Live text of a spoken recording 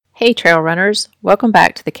Hey trail runners, welcome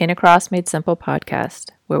back to the Canicross Made Simple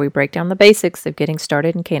podcast, where we break down the basics of getting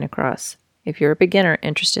started in Canicross. If you're a beginner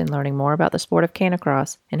interested in learning more about the sport of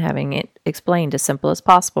Canicross and having it explained as simple as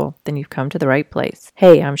possible, then you've come to the right place.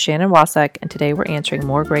 Hey, I'm Shannon Wasak, and today we're answering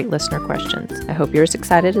more great listener questions. I hope you're as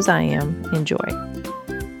excited as I am. Enjoy.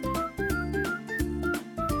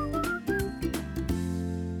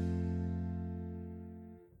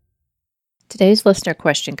 Today's listener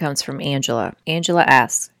question comes from Angela. Angela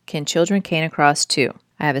asks, can children canicross too?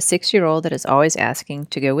 I have a 6-year-old that is always asking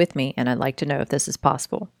to go with me, and I'd like to know if this is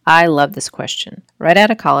possible. I love this question. Right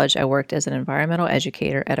out of college, I worked as an environmental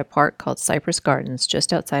educator at a park called Cypress Gardens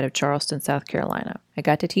just outside of Charleston, South Carolina. I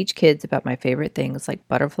got to teach kids about my favorite things like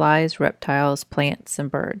butterflies, reptiles, plants,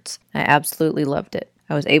 and birds. I absolutely loved it.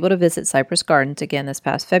 I was able to visit Cypress Gardens again this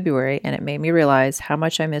past February, and it made me realize how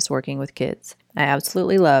much I miss working with kids. I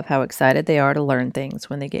absolutely love how excited they are to learn things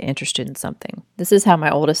when they get interested in something. This is how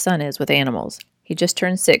my oldest son is with animals. He just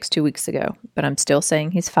turned 6 2 weeks ago, but I'm still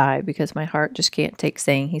saying he's 5 because my heart just can't take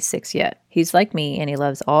saying he's 6 yet. He's like me, and he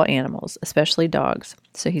loves all animals, especially dogs,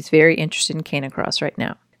 so he's very interested in canicross right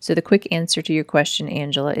now. So the quick answer to your question,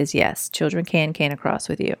 Angela, is yes, children can canicross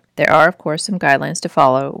with you. There are, of course, some guidelines to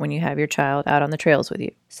follow when you have your child out on the trails with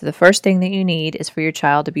you. So the first thing that you need is for your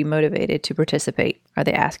child to be motivated to participate. Are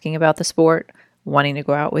they asking about the sport, wanting to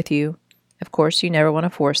go out with you? Of course, you never want to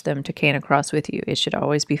force them to canicross with you. It should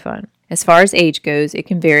always be fun. As far as age goes, it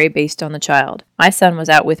can vary based on the child. My son was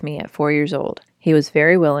out with me at 4 years old. He was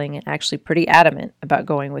very willing and actually pretty adamant about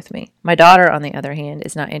going with me. My daughter, on the other hand,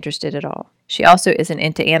 is not interested at all. She also isn't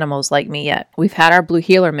into animals like me yet. We've had our blue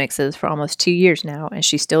heeler mixes for almost 2 years now, and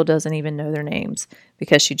she still doesn't even know their names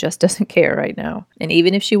because she just doesn't care right now. And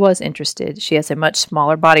even if she was interested, she has a much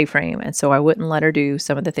smaller body frame, and so I wouldn't let her do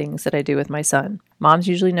some of the things that I do with my son. Moms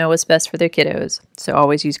usually know what's best for their kiddos, so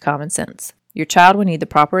always use common sense. Your child will need the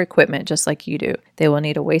proper equipment just like you do. They will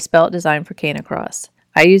need a waist belt designed for canicross.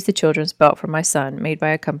 I use the children's belt for my son, made by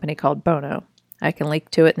a company called Bono. I can link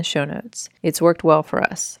to it in the show notes. It's worked well for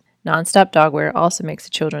us. Nonstop Dogwear also makes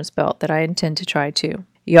a children's belt that I intend to try too.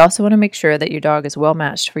 You also want to make sure that your dog is well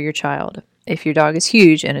matched for your child. If your dog is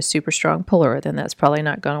huge and a super strong puller, then that's probably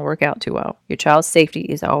not going to work out too well. Your child's safety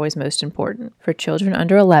is always most important. For children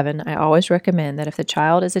under 11, I always recommend that if the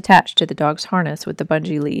child is attached to the dog's harness with the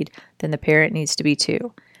bungee lead, then the parent needs to be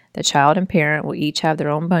too. The child and parent will each have their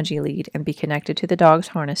own bungee lead and be connected to the dog's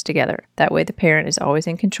harness together. That way the parent is always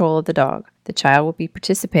in control of the dog. The child will be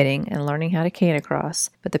participating and learning how to canicross,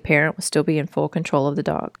 but the parent will still be in full control of the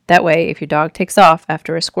dog. That way, if your dog takes off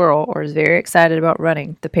after a squirrel or is very excited about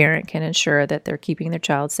running, the parent can ensure that they're keeping their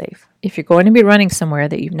child safe. If you're going to be running somewhere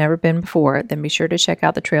that you've never been before, then be sure to check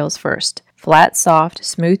out the trails first. Flat, soft,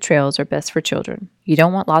 smooth trails are best for children. You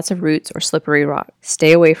don't want lots of roots or slippery rock.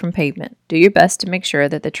 Stay away from pavement. Do your best to make sure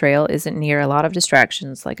that the trail isn't near a lot of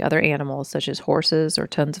distractions like other animals such as horses or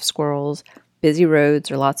tons of squirrels, busy roads,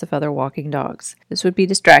 or lots of other walking dogs. This would be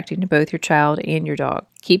distracting to both your child and your dog.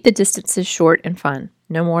 Keep the distances short and fun,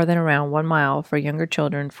 no more than around 1 mile for younger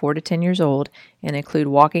children 4 to 10 years old, and include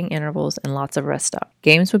walking intervals and lots of rest stops.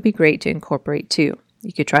 Games would be great to incorporate too.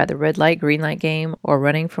 You could try the red light, green light game or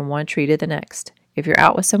running from one tree to the next. If you're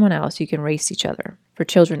out with someone else, you can race each other. For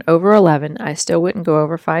children over 11, I still wouldn't go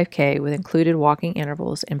over 5K with included walking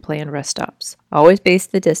intervals and planned rest stops. Always base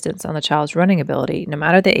the distance on the child's running ability, no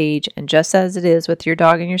matter the age, and just as it is with your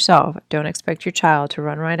dog and yourself, don't expect your child to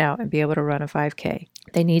run right out and be able to run a 5K.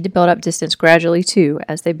 They need to build up distance gradually too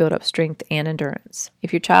as they build up strength and endurance.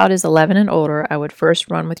 If your child is 11 and older, I would first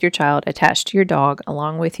run with your child attached to your dog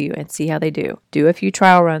along with you and see how they do. Do a few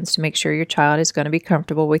trial runs to make sure your child is going to be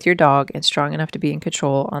comfortable with your dog and strong enough to be in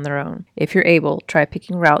control on their own. If you're able, try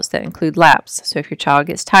picking routes that include laps, so if your child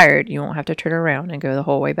gets tired, you won't have to turn around and go the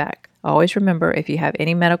whole way back. Always remember, if you have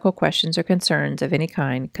any medical questions or concerns of any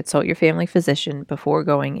kind, consult your family physician before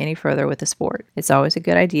going any further with the sport. It's always a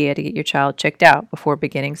good idea to get your child checked out before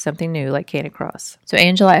beginning something new like canicross. So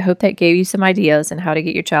Angela, I hope that gave you some ideas on how to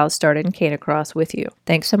get your child started in canicross with you.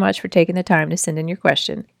 Thanks so much for taking the time to send in your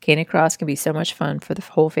question. Canicross can be so much fun for the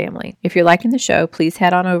whole family. If you're liking the show, please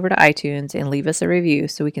head on over to iTunes and leave us a review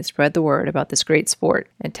so we can spread the word about this great sport.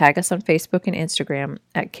 And tag us on Facebook and Instagram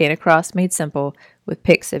at Canicross Made Simple with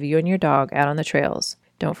pics of you and your dog out on the trails.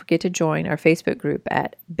 Don't forget to join our Facebook group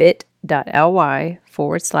at bit.ly/Learn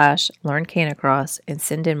Canicross and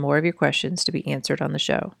send in more of your questions to be answered on the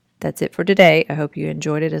show. That's it for today. I hope you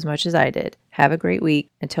enjoyed it as much as I did. Have a great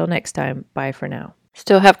week. Until next time, bye for now.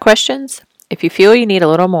 Still have questions? If you feel you need a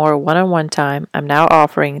little more one-on-one time, I'm now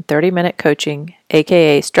offering 30-minute coaching,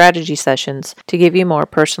 aka strategy sessions, to give you more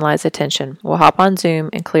personalized attention. We'll hop on Zoom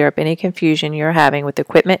and clear up any confusion you're having with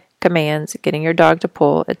equipment, commands, getting your dog to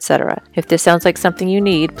pull, etc. If this sounds like something you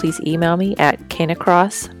need, please email me at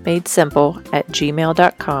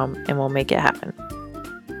canicrossmadesimple@gmail.com and we'll make it happen.